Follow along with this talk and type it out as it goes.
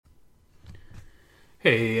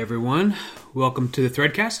Hey everyone, welcome to the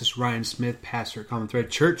Threadcast. This is Ryan Smith, pastor at Common Thread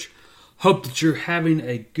Church. Hope that you're having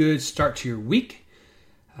a good start to your week.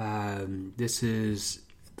 This is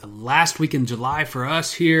the last week in July for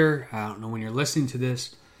us here. I don't know when you're listening to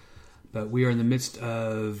this, but we are in the midst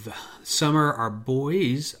of summer. Our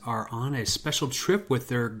boys are on a special trip with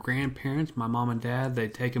their grandparents, my mom and dad. They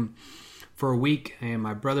take them for a week, and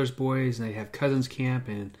my brother's boys, and they have cousins camp,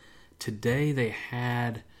 and today they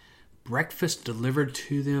had breakfast delivered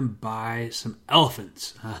to them by some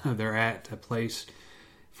elephants. They're at a place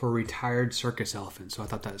for retired circus elephants, so I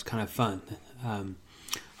thought that was kind of fun.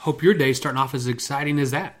 Hope your day's starting off as exciting as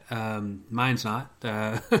that. Mine's not,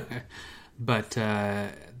 but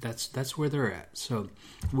that's where they're at. So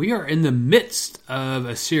we are in the midst of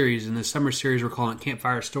a series, in the summer series we're calling it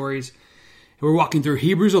Campfire Stories. We're walking through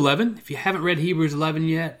Hebrews 11. If you haven't read Hebrews 11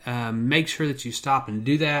 yet, make sure that you stop and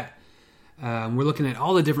do that. We're looking at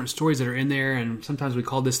all the different stories that are in there, and sometimes we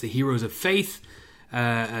call this the Heroes of Faith,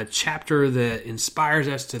 a chapter that inspires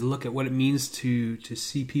us to look at what it means to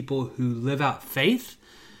see people who live out faith.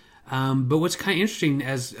 But what's kind of interesting,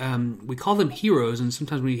 as we call them heroes, and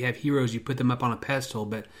sometimes when you have heroes, you put them up on a pedestal,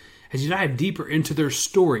 but as you dive deeper into their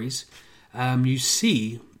stories, you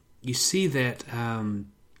see that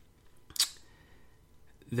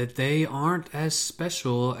that they aren't as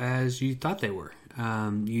special as you thought they were.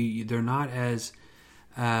 They're not as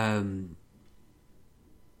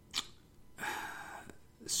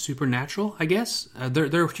supernatural, I guess.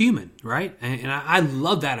 They're human, right? And I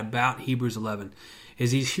love that about Hebrews 11.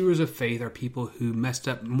 Is these heroes of faith are people who messed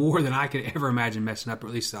up more than I could ever imagine messing up, or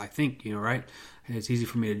at least I think, right? And it's easy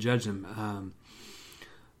for me to judge them.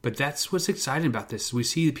 But that's what's exciting about this. We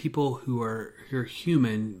see the people who are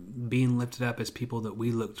human being lifted up as people that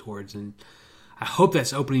we look towards, and I hope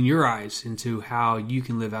that's opening your eyes into how you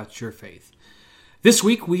can live out your faith. This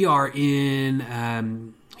week we are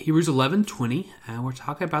in Hebrews 11:20, and we're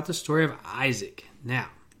talking about the story of Isaac. Now,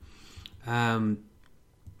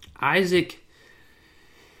 Isaac,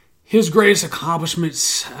 his greatest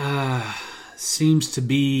accomplishments seems to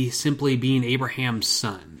be simply being Abraham's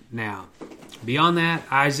son. Now, beyond that,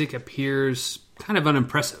 Isaac appears kind of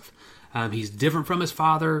unimpressive. He's different from his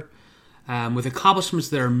father, with accomplishments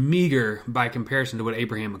that are meager by comparison to what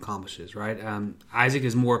Abraham accomplishes, right? Isaac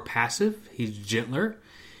is more passive. He's gentler.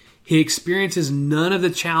 He experiences none of the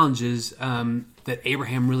challenges that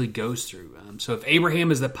Abraham really goes through. So if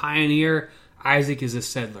Abraham is the pioneer, Isaac is a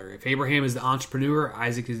settler. If Abraham is the entrepreneur,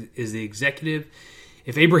 Isaac is the executive.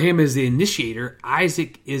 If Abraham is the initiator,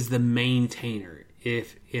 Isaac is the maintainer.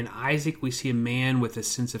 If in Isaac we see a man with a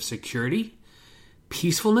sense of security,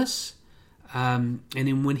 peacefulness, and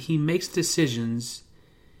then when he makes decisions,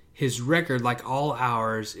 his record, like all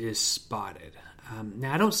ours, is spotted.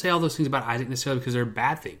 Now, I don't say all those things about Isaac necessarily because they're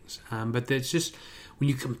bad things, but it's just when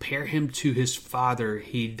you compare him to his father,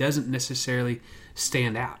 he doesn't necessarily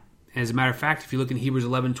stand out. As a matter of fact, if you look in Hebrews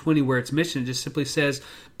 11:20, where it's mentioned, it just simply says,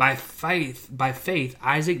 by faith,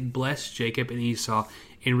 Isaac blessed Jacob and Esau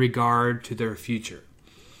in regard to their future.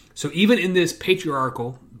 So even in this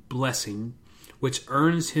patriarchal blessing, which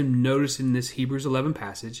earns him notice in this Hebrews 11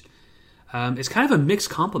 passage, it's kind of a mixed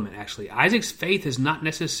compliment, actually. Isaac's faith is not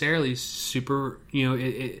necessarily it's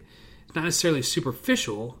not necessarily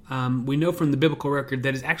superficial. We know from the biblical record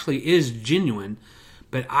that it actually is genuine,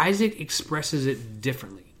 but Isaac expresses it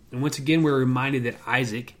differently. And once again, we're reminded that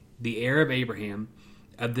Isaac, the heir of Abraham,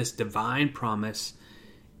 of this divine promise,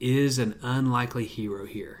 is an unlikely hero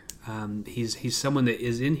here. He's someone that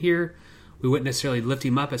is in here. We wouldn't necessarily lift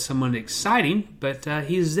him up as someone exciting, but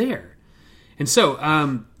he's there. And so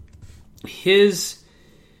his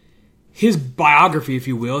biography, if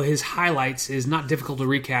you will, his highlights, is not difficult to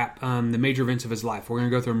recap the major events of his life. We're going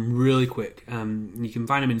to go through them really quick. You can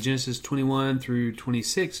find them in Genesis 21 through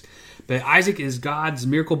 26. But Isaac is God's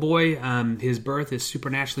miracle boy. His birth is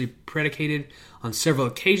supernaturally predicated on several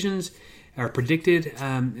occasions, or predicted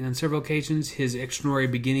on several occasions. His extraordinary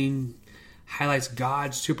beginning highlights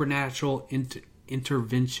God's supernatural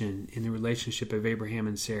intervention in the relationship of Abraham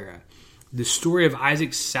and Sarah. The story of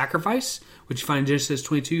Isaac's sacrifice, which you find in Genesis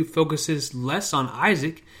 22, focuses less on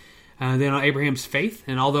Isaac than on Abraham's faith.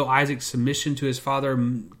 And although Isaac's submission to his father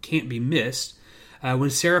can't be missed, when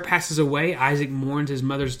Sarah passes away, Isaac mourns his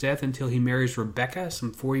mother's death until he marries Rebekah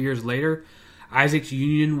some 4 years later. Isaac's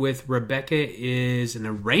union with Rebekah is an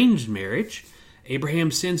arranged marriage.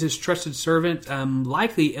 Abraham sends his trusted servant,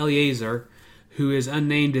 likely Eliezer, who is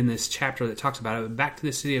unnamed in this chapter that talks about it, back to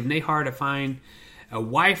the city of Nahar to find a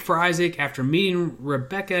wife for Isaac. After meeting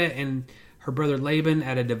Rebekah and her brother Laban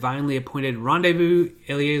at a divinely appointed rendezvous,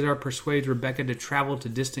 Eliezer persuades Rebekah to travel to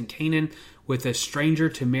distant Canaan with a stranger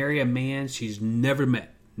to marry a man she's never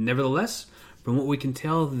met. Nevertheless, from what we can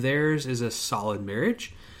tell, theirs is a solid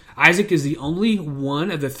marriage. Isaac is the only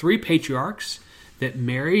one of the three patriarchs that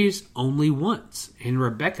marries only once. And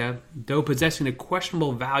Rebekah, though possessing a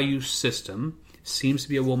questionable value system, seems to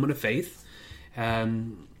be a woman of faith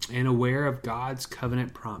and aware of God's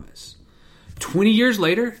covenant promise. 20 years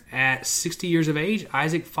later, at 60 years of age,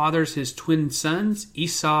 Isaac fathers his twin sons,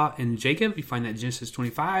 Esau and Jacob. You find that in Genesis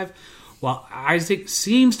 25. While Isaac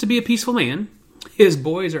seems to be a peaceful man, his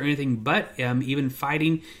boys are anything but, even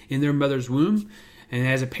fighting in their mother's womb. And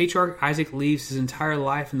as a patriarch, Isaac lives his entire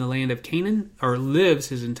life in the land of Canaan,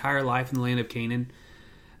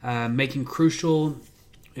 making crucial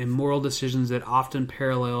and moral decisions that often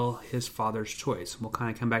parallel his father's choice. We'll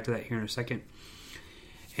kind of come back to that here in a second.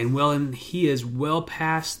 And he is well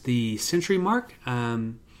past the century mark,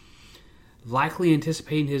 likely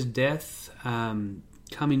anticipating his death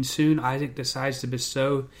coming soon. Isaac decides to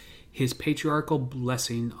bestow his patriarchal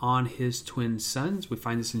blessing on his twin sons. We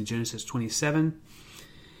find this in Genesis 27.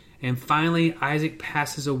 And finally, Isaac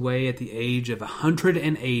passes away at the age of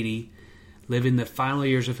 180, living the final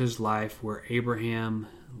years of his life where Abraham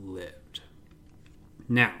lived.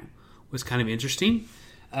 Now, what's kind of interesting,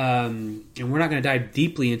 and we're not going to dive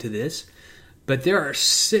deeply into this, but there are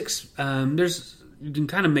six, you can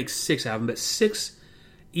kind of make six out of them, but six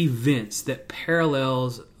events that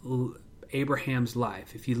parallels Abraham's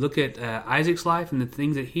life. If you look at Isaac's life and the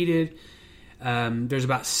things that he did, there's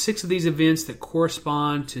about six of these events that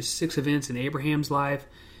correspond to six events in Abraham's life,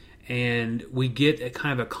 and we get a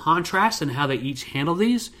kind of a contrast in how they each handle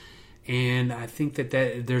these. And I think that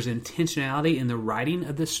there's intentionality in the writing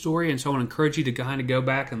of this story, and so I want to encourage you to kind of go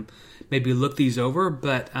back and maybe look these over.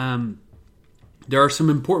 But there are some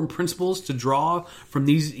important principles to draw from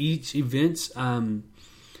each events, kind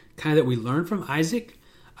of that we learn from Isaac.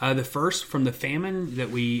 The first, from the famine, that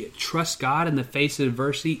we trust God in the face of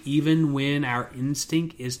adversity, even when our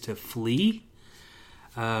instinct is to flee.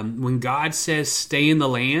 When God says, stay in the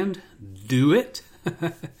land, do it.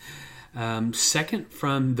 Second,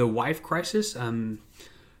 from the wife crisis,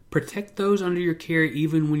 protect those under your care,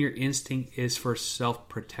 even when your instinct is for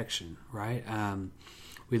self-protection, right?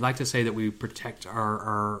 We like to say that we protect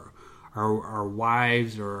our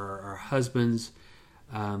wives or our husbands,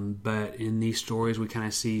 but in these stories, we kind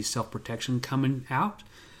of see self-protection coming out.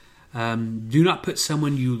 Do not put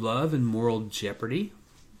someone you love in moral jeopardy.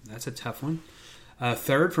 That's a tough one.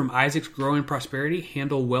 Third, from Isaac's growing prosperity,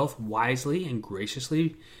 handle wealth wisely and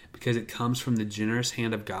graciously because it comes from the generous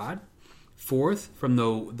hand of God. Fourth, from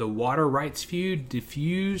the water rights feud,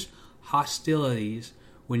 diffuse hostilities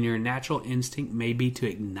when your natural instinct may be to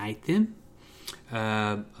ignite them.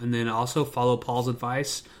 And then also follow Paul's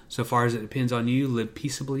advice. So far as it depends on you, live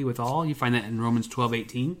peaceably with all. You find that in Romans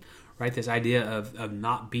 12:18, right? This idea of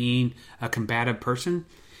not being a combative person.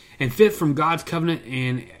 And fifth, from God's covenant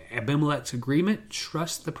and Abimelech's agreement,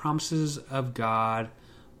 trust the promises of God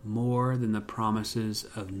more than the promises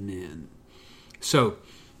of men. So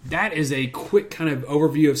that is a quick kind of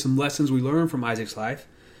overview of some lessons we learned from Isaac's life.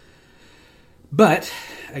 But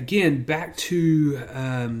again, back to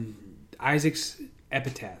Isaac's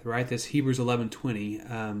epitaph, right? This Hebrews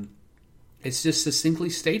 11:20. It's just succinctly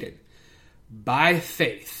stated, by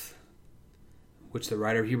faith, which the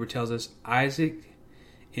writer of Hebrew tells us, Isaac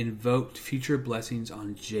invoked future blessings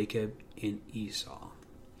on Jacob and Esau.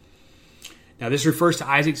 Now, this refers to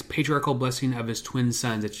Isaac's patriarchal blessing of his twin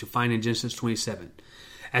sons that you'll find in Genesis 27.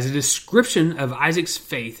 As a description of Isaac's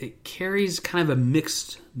faith, it carries kind of a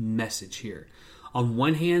mixed message here. On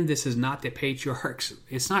one hand, this is not the patriarch's,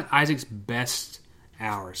 it's not Isaac's best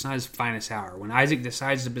hour. It's not his finest hour. When Isaac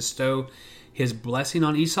decides to bestow his blessing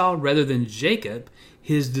on Esau rather than Jacob,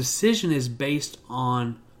 his decision is based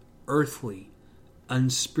on earthly,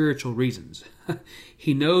 unspiritual reasons.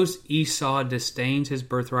 He knows Esau disdains his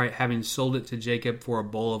birthright, having sold it to Jacob for a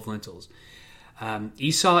bowl of lentils.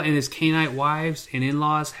 Esau and his Canaanite wives and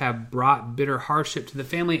in-laws have brought bitter hardship to the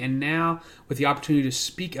family, and now, with the opportunity to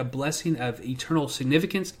speak a blessing of eternal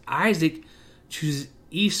significance, Isaac chooses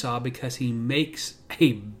Esau because he makes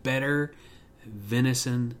a better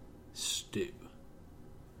venison stew.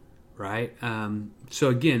 Right? So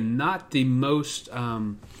again, not the most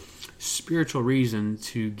spiritual reason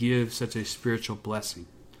to give such a spiritual blessing.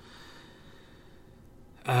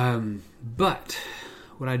 But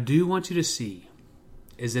what I do want you to see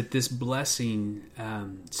is that this blessing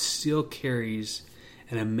still carries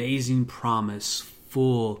an amazing promise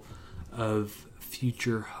full of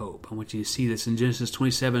future hope. I want you to see this in Genesis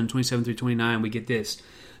 27 through 29. We get this.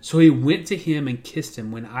 So he went to him and kissed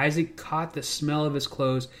him. When Isaac caught the smell of his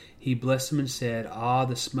clothes, He blessed him and said, "Ah,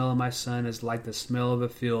 the smell of my son is like the smell of a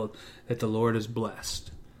field that the Lord has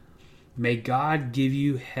blessed. May God give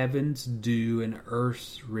you heaven's dew and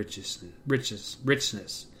earth's richness,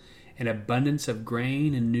 and abundance of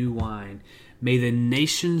grain and new wine. May the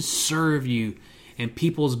nations serve you and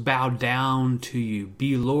peoples bow down to you.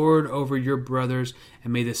 Be Lord over your brothers,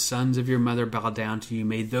 and may the sons of your mother bow down to you.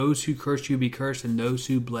 May those who curse you be cursed, and those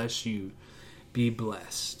who bless you be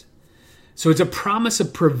blessed." So it's a promise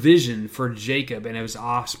of provision for Jacob and his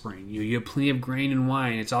offspring. You have plenty of grain and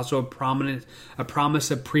wine. It's also a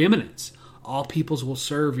promise of preeminence. All peoples will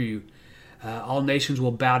serve you. All nations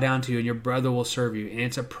will bow down to you, and your brother will serve you. And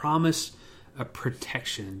it's a promise of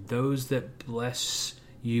protection. Those that bless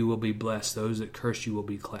you will be blessed. Those that curse you will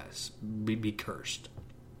be cursed.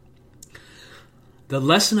 The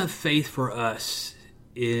lesson of faith for us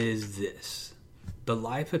is this: the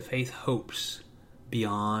life of faith hopes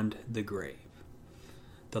beyond the grave.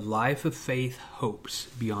 The life of faith hopes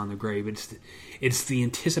beyond the grave. It's the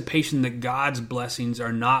anticipation that God's blessings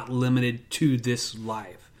are not limited to this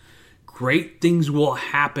life. Great things will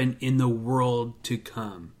happen in the world to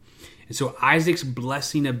come. And so Isaac's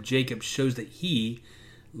blessing of Jacob shows that he,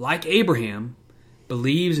 like Abraham,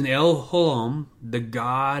 believes in El Olam, the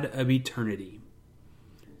God of eternity.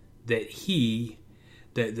 That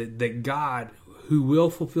God, who will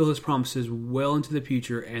fulfill his promises well into the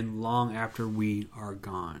future and long after we are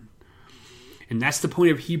gone. And that's the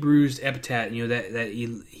point of Hebrews epitaph,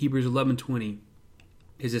 that Hebrews 11:20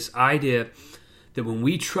 is this idea that when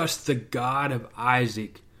we trust the God of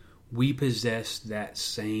Isaac, we possess that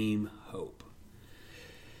same hope.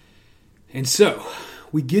 And so,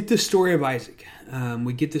 we get the story of Isaac.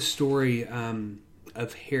 We get the story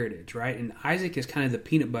of heritage, right? And Isaac is kind of the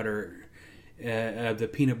peanut butter of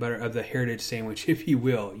the heritage sandwich, if you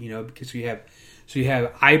will, because you have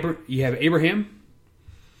Abraham,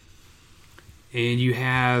 and you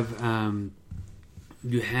have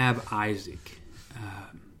Isaac,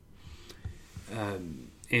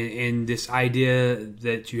 and this idea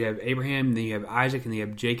that you have Abraham, and then you have Isaac, and then you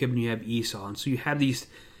have Jacob, and you have Esau, and so you have these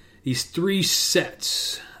three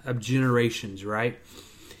sets of generations, right?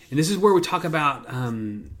 And this is where we talk about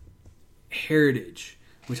heritage.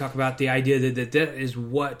 We talk about the idea that is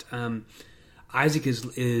what Isaac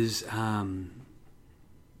is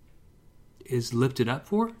lifted up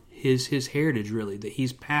for, his heritage, really, that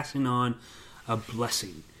he's passing on a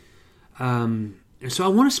blessing. And so I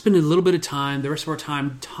want to spend a little bit of time, the rest of our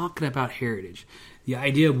time, talking about heritage, the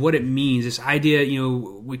idea of what it means. This idea,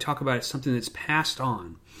 we talk about it, something that's passed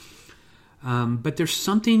on. But there's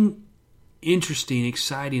something interesting,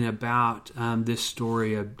 exciting about this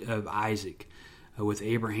story of Isaac with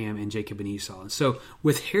Abraham and Jacob and Esau. And so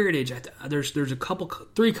with heritage, there's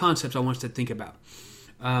three concepts I want us to think about.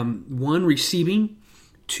 One, receiving;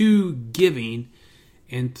 two, giving;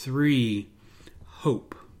 and three,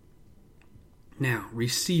 hope. Now,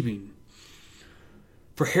 receiving.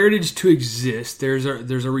 For heritage to exist, there's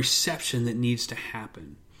a reception that needs to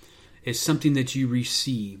happen. It's something that you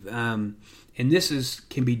receive. And this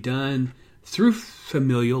can be done through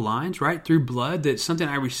familial lines, right? Through blood. That's something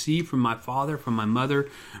I received from my father, from my mother,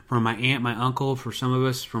 from my aunt, my uncle, for some of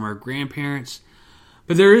us, from our grandparents.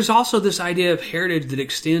 But there is also this idea of heritage that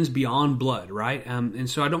extends beyond blood, right? And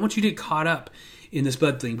so I don't want you to get caught up in this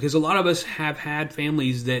blood thing, because a lot of us have had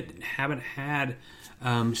families that haven't had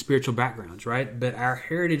spiritual backgrounds, right? But our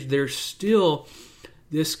heritage, there's still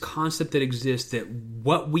this concept that exists that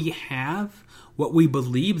what we have, what we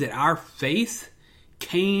believe, that our faith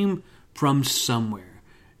came from somewhere.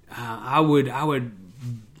 I would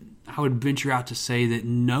venture out to say that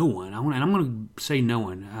no one, and I'm going to say no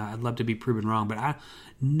one, I'd love to be proven wrong, but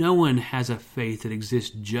no one has a faith that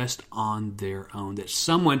exists just on their own, that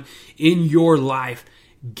someone in your life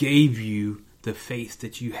gave you the faith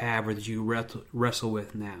that you have or that you wrestle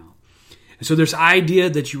with now. And so there's the idea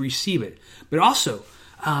that you receive it, but also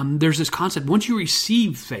there's this concept, once you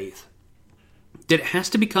receive faith, that it has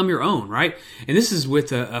to become your own, right? And this is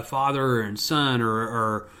with a father and son,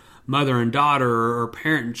 or mother and daughter, or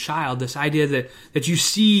parent and child. This idea that you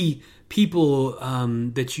see people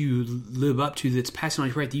that you live up to, that's passing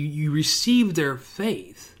on, right? You receive their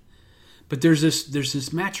faith, but there's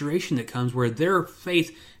this maturation that comes where their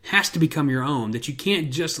faith has to become your own. That you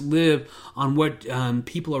can't just live on what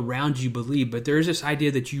people around you believe, but there is this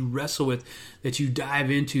idea that you wrestle with, that you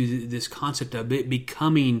dive into this concept of it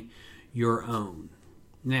becoming your own.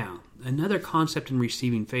 Now, another concept in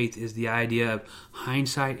receiving faith is the idea of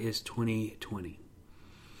hindsight is 20/20,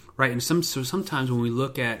 right? And so sometimes when we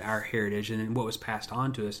look at our heritage and what was passed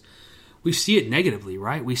on to us, we see it negatively,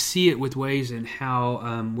 right? We see it with ways in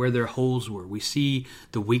how where their holes were. We see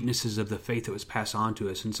the weaknesses of the faith that was passed on to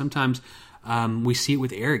us, and sometimes we see it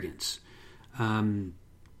with arrogance. And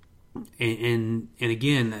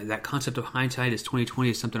again, that concept of hindsight is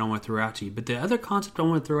 2020 is something I want to throw out to you. But the other concept I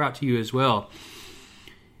want to throw out to you as well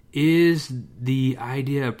is the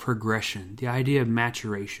idea of progression, the idea of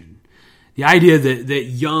maturation, the idea that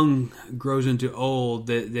young grows into old,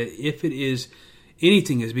 that if it is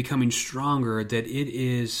anything is becoming stronger, that it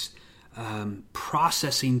is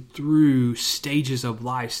processing through stages of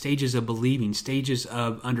life, stages of believing, stages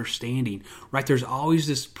of understanding, right? There's always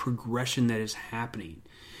this progression that is happening.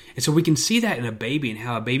 And so we can see that in a baby and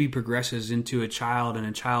how a baby progresses into a child and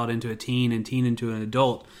a child into a teen and teen into an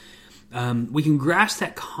adult. We can grasp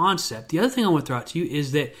that concept. The other thing I want to throw out to you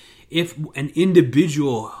is that if an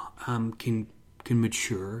individual can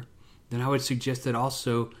mature, then I would suggest that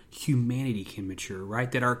also humanity can mature,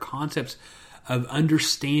 right? That our concepts of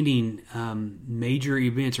understanding major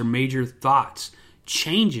events or major thoughts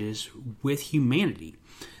changes with humanity.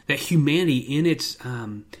 That humanity in its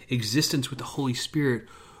existence with the Holy Spirit,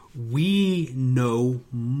 we know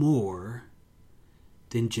more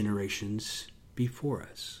than generations before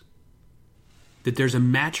us. That there's a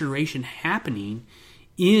maturation happening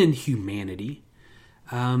in humanity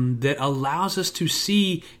that allows us to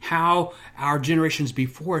see how our generations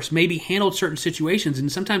before us maybe handled certain situations.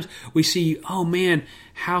 And sometimes we see, oh man,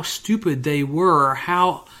 how stupid they were, or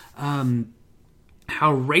how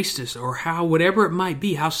racist, or how whatever it might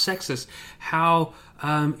be, how sexist, how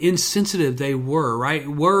insensitive they were, right?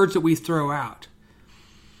 Words that we throw out.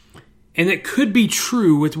 And it could be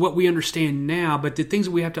true with what we understand now, but the things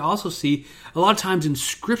that we have to also see, a lot of times in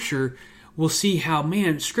Scripture, we'll see how,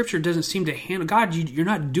 man, Scripture doesn't seem to handle, God, you're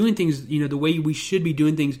not doing things, the way we should be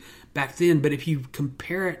doing things back then. But if you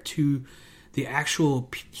compare it to the actual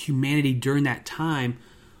humanity during that time,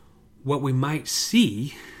 what we might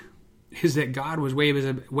see is that God was way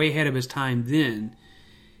ahead of his time then,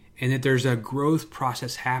 and that there's a growth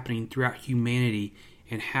process happening throughout humanity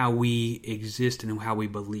and how we exist and how we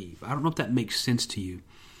believe. I don't know if that makes sense to you,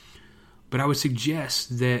 but I would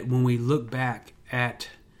suggest that when we look back at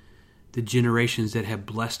the generations that have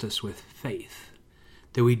blessed us with faith,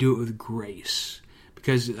 that we do it with grace.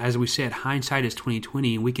 Because as we said, hindsight is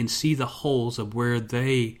 2020, and we can see the holes of where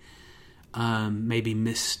they maybe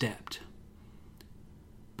misstepped.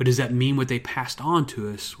 But does that mean what they passed on to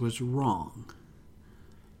us was wrong?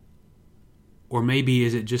 Or maybe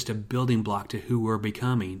is it just a building block to who we're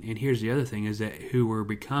becoming? And here's the other thing, is that who we're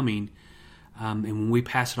becoming, and when we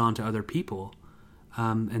pass it on to other people,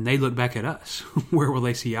 and they look back at us, where will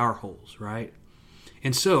they see our holes, right?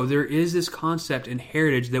 And so there is this concept in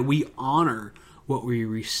heritage that we honor what we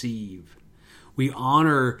receive. We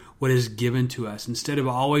honor what is given to us instead of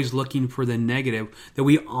always looking for the negative, that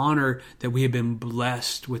we honor that we have been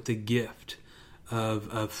blessed with the gift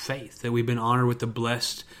of faith, that we've been honored with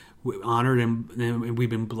the honored and we've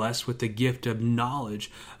been blessed with the gift of knowledge,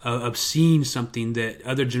 of seeing something that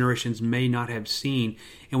other generations may not have seen.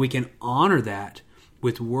 And we can honor that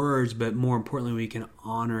with words, but more importantly, we can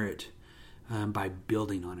honor it by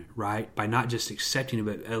building on it, right? By not just accepting it,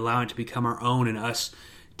 but allowing it to become our own and us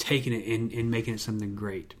taking it and making it something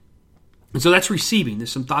great. And so that's receiving.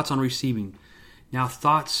 There's some thoughts on receiving. Now,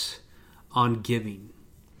 thoughts on giving.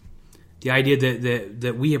 The idea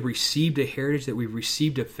that we have received a heritage, that we've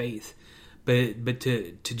received a faith, but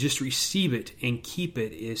to just receive it and keep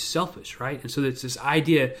it is selfish, right? And so it's this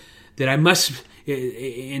idea that I must,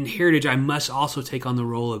 in heritage, I must also take on the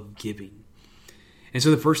role of giving. And so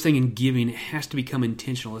the first thing in giving, it has to become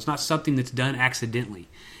intentional. It's not something that's done accidentally.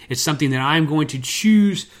 It's something that I'm going to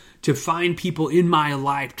choose to find people in my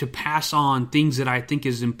life to pass on things that I think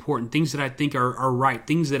is important, things that I think are right,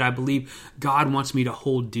 things that I believe God wants me to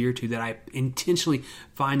hold dear to, that I intentionally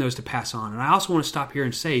find those to pass on. And I also want to stop here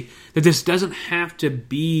and say that this doesn't have to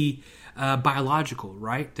be biological,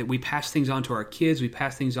 right? That we pass things on to our kids, we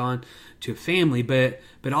pass things on to family, but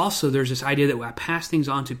also there's this idea that I pass things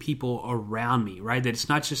on to people around me, right? That it's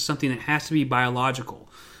not just something that has to be biological.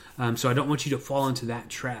 So I don't want you to fall into that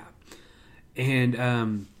trap.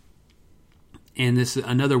 And this is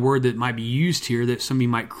another word that might be used here that some of you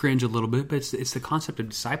might cringe a little bit, but it's the concept of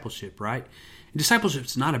discipleship, right? And discipleship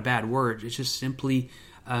is not a bad word. It's just simply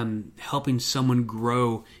helping someone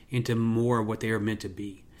grow into more of what they are meant to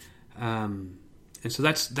be. And so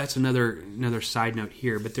that's another side note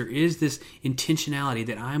here. But there is this intentionality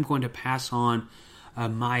that I'm going to pass on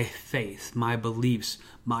my faith, my beliefs,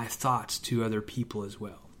 my thoughts to other people as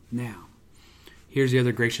well. Now, here's the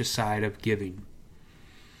other gracious side of giving.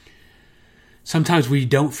 Sometimes we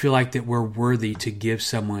don't feel like that we're worthy to give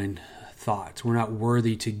someone thoughts. We're not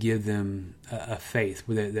worthy to give them a faith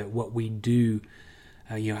that what we do.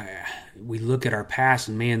 We look at our past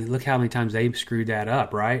and, man, look how many times they've screwed that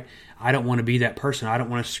up, right? I don't want to be that person. I don't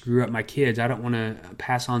want to screw up my kids. I don't want to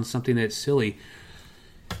pass on something that's silly.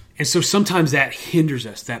 And so sometimes that hinders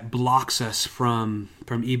us, that blocks us from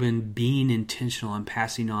even being intentional and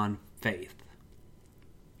passing on faith.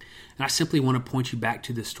 And I simply want to point you back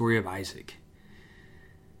to the story of Isaac.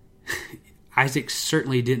 Isaac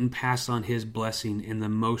certainly didn't pass on his blessing in the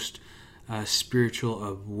most spiritual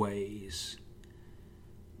of ways.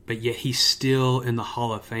 But yet he's still in the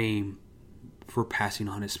Hall of Fame for passing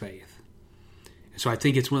on his faith. So I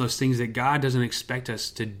think it's one of those things that God doesn't expect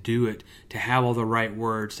us to do it, to have all the right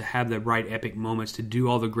words, to have the right epic moments, to do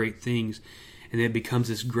all the great things, and it becomes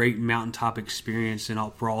this great mountaintop experience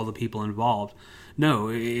for all the people involved. No,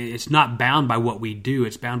 it's not bound by what we do.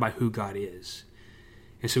 It's bound by who God is.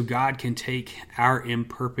 And so God can take our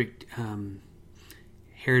imperfect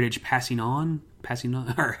heritage passing on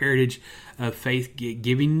our heritage of faith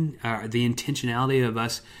giving, the intentionality of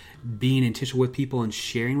us being intentional with people and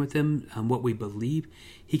sharing with them what we believe.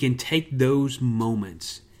 He can take those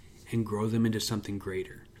moments and grow them into something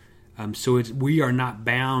greater. So we are not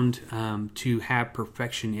bound to have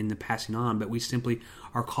perfection in the passing on, but we simply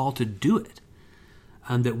are called to do it.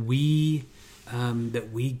 That we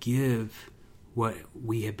give what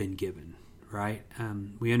we have been given, right?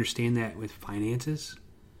 We understand that with finances.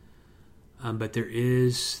 But there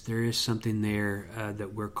is something there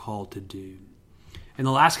that we're called to do. And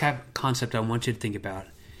the last concept I want you to think about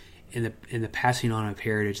in the passing on of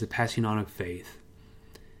heritage, the passing on of faith,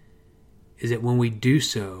 is that when we do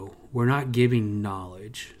so, we're not giving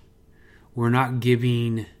knowledge, we're not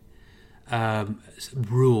giving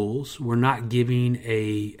rules, we're not giving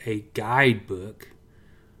a guidebook.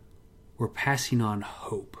 We're passing on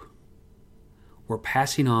hope. We're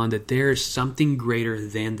passing on that there is something greater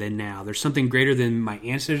than the now. There's something greater than my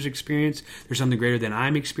ancestors' experience. There's something greater than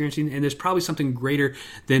I'm experiencing, and there's probably something greater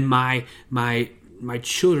than my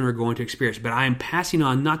children are going to experience. But I am passing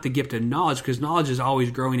on not the gift of knowledge, because knowledge is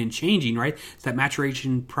always growing and changing, right? It's that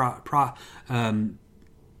maturation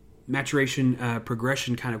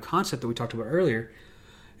progression kind of concept that we talked about earlier.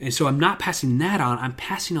 And so I'm not passing that on. I'm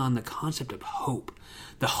passing on the concept of hope.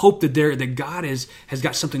 The hope that God has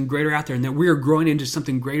got something greater out there, and that we are growing into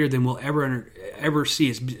something greater than we'll ever see.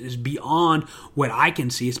 It's beyond what I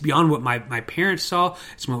can see. It's beyond what my parents saw.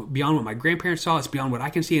 It's beyond what my grandparents saw. It's beyond what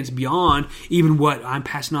I can see. It's beyond even what I'm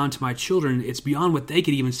passing on to my children. It's beyond what they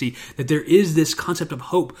could even see. That there is this concept of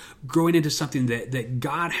hope growing into something that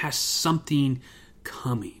God has something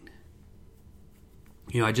coming.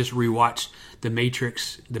 I just rewatched the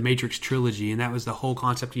Matrix trilogy, and that was the whole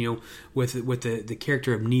concept. With the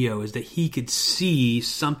character of Neo, is that he could see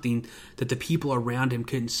something that the people around him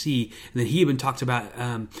couldn't see, and then he even talks about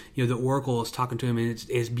the Oracle is talking to him, and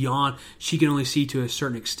it's beyond. She can only see to a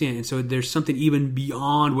certain extent, and so there's something even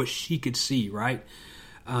beyond what she could see, right?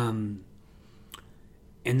 And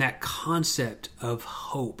that concept of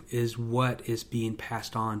hope is what is being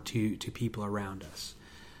passed on to people around us.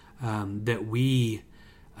 That we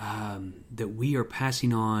are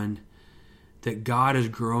passing on, that God is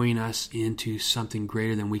growing us into something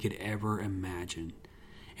greater than we could ever imagine.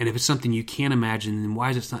 And if it's something you can't imagine, then why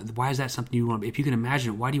is that something you want? If you can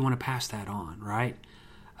imagine it, why do you want to pass that on, right?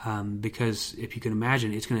 Because if you can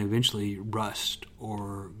imagine, it's going to eventually rust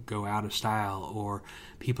or go out of style, or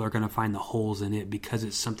people are going to find the holes in it because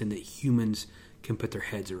it's something that humans can put their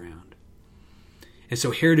heads around. And so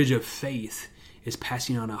heritage of faith is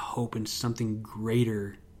passing on a hope in something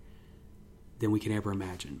greater than we can ever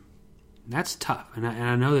imagine. And that's tough. And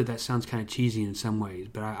I know that sounds kind of cheesy in some ways,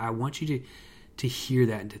 but I want you to hear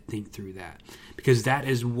that and to think through that. Because that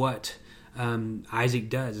is what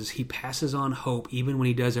Isaac does, is he passes on hope even when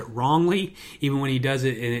he does it wrongly, even when he does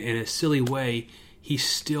it in a silly way. He's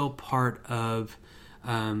still part of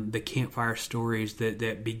the campfire stories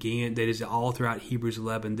that began, that is all throughout Hebrews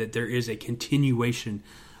 11, that there is a continuation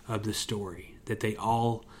of the story that they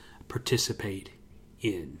all participate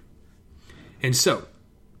in. And so,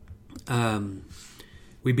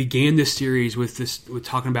 we began this series with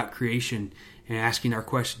talking about creation and asking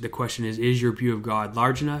the question is your view of God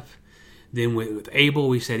large enough? Then with Abel,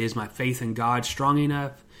 we said, is my faith in God strong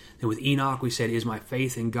enough? Then with Enoch, we said, is my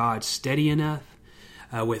faith in God steady enough?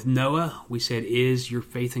 With Noah, we said, is your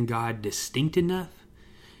faith in God distinct enough?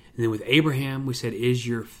 And then with Abraham, we said, is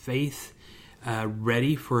your faith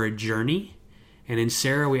ready for a journey? And in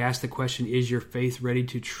Sarah, we asked the question, is your faith ready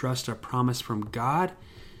to trust a promise from God?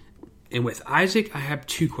 And with Isaac, I have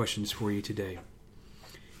two questions for you today.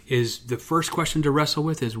 The first question to wrestle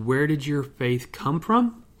with is, where did your faith come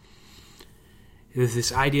from? There's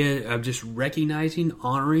this idea of just recognizing,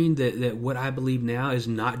 honoring that what I believe now is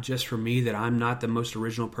not just for me, that I'm not the most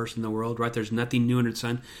original person in the world, right? There's nothing new under the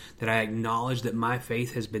sun, that I acknowledge that my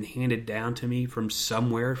faith has been handed down to me from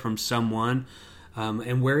somewhere, from someone.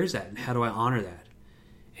 And where is that? And how do I honor that?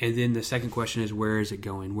 And then the second question is, where is it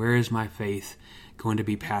going? Where is my faith going to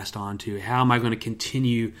be passed on to? How am I going to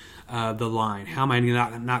continue the line? How am I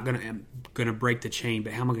not going to break the chain,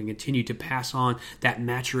 but how am I going to continue to pass on that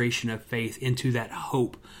maturation of faith into that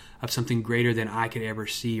hope of something greater than I could ever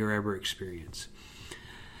see or ever experience?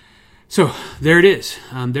 So there it is.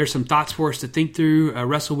 There's some thoughts for us to think through,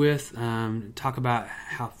 wrestle with, talk about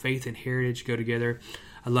how faith and heritage go together.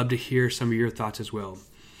 I'd love to hear some of your thoughts as well.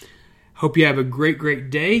 Hope you have a great,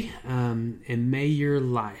 great day, and may your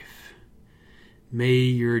life, may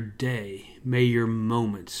your day, may your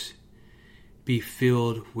moments be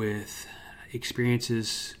filled with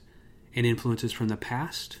experiences and influences from the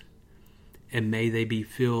past, and may they be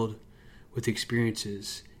filled with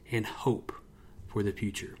experiences and hope for the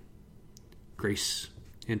future. Grace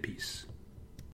and peace.